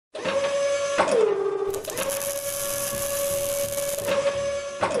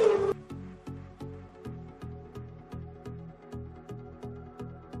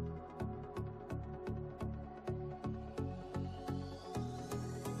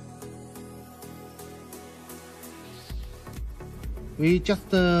we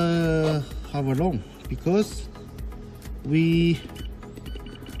just have a long because we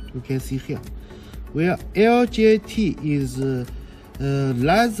can see here where LJT is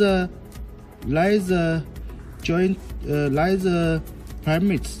laser joint laser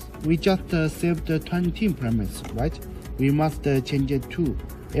parameters. We just saved 20 parameters, right? We must change it to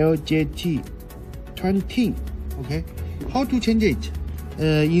LJT 20. Okay, how to change it?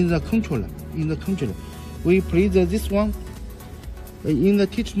 In the controller. We place this one in the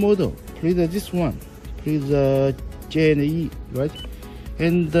teach model. Place this one. Place J and E, right?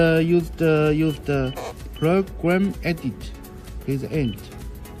 And use the program edit. Place end.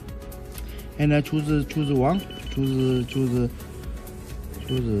 And choose one. Choose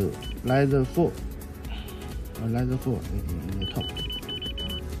laser 4. Laser 4 in the top.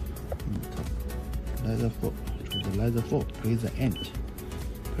 Laser 4. Choose the laser 4. Place the end.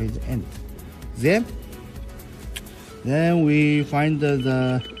 Place the end. Then we find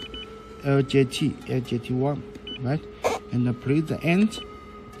the LJT1, right? And place the end.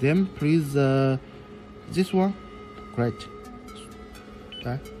 Then place this one. Great.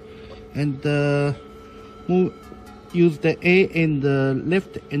 Okay. And use the A and the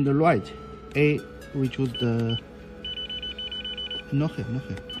left and the right. A, we choose the no here.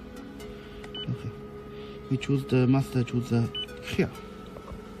 We choose the master. Choose here.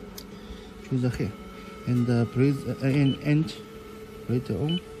 Choose here. And place and end. Place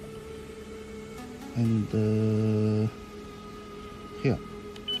on. And here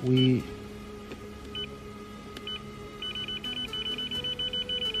we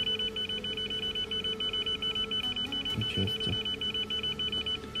just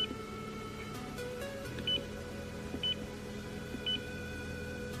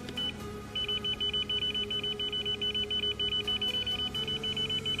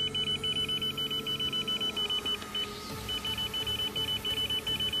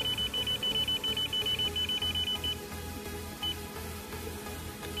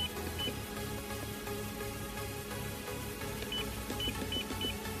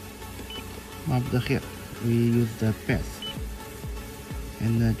after here we use the path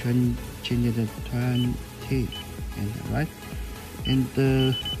and change it to 20 and right, and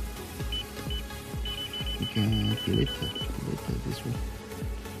we can delete this one.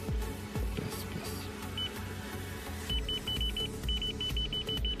 Plus.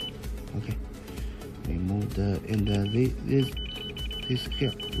 Okay, we move the and this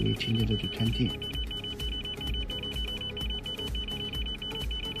here we change it to 20.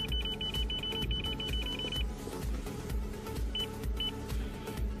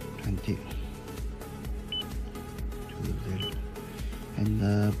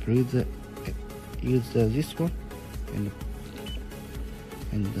 And please use this one and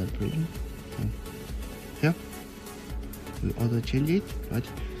please here we also change it, right?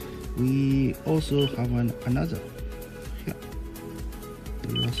 We also have another here.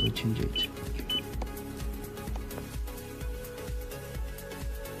 We also change it.